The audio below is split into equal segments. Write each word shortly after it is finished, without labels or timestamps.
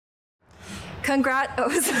Congrats.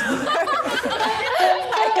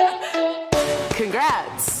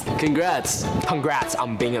 Congrats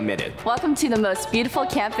on being admitted. Welcome to the most beautiful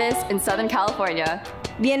campus in Southern California.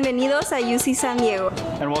 Bienvenidos a UC San Diego.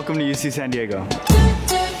 And welcome to UC San Diego.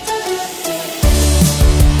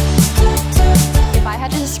 If I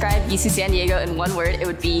had to describe UC San Diego in one word, it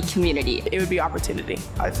would be community. It would be opportunity.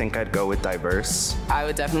 I think I'd go with diverse. I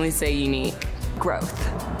would definitely say unique.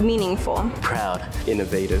 Growth. Meaningful. Proud.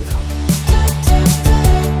 Innovative.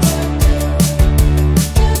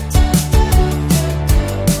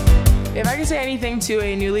 If I could say anything to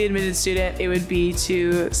a newly admitted student, it would be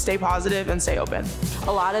to stay positive and stay open.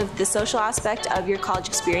 A lot of the social aspect of your college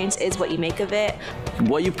experience is what you make of it.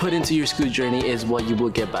 What you put into your school journey is what you will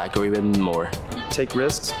get back, or even more. Take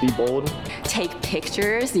risks, be bold. Take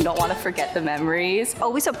pictures, you don't want to forget the memories.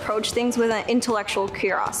 Always approach things with an intellectual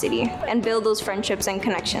curiosity and build those friendships and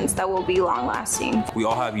connections that will be long-lasting. We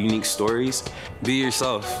all have unique stories. Be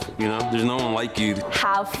yourself, you know? There's no one like you.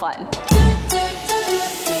 Have fun.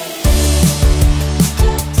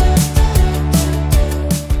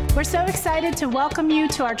 We're so excited to welcome you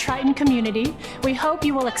to our Triton community. We hope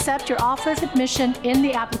you will accept your offer of admission in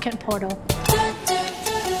the applicant portal.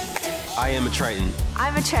 I am a Triton.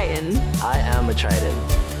 I'm a Triton. I am a Triton.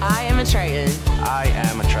 I am a Triton. I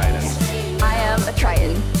am a Triton. I am a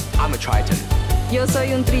Triton. I'm a Triton. Yo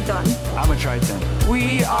soy un Triton. I'm a Triton.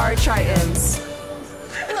 We are Tritons.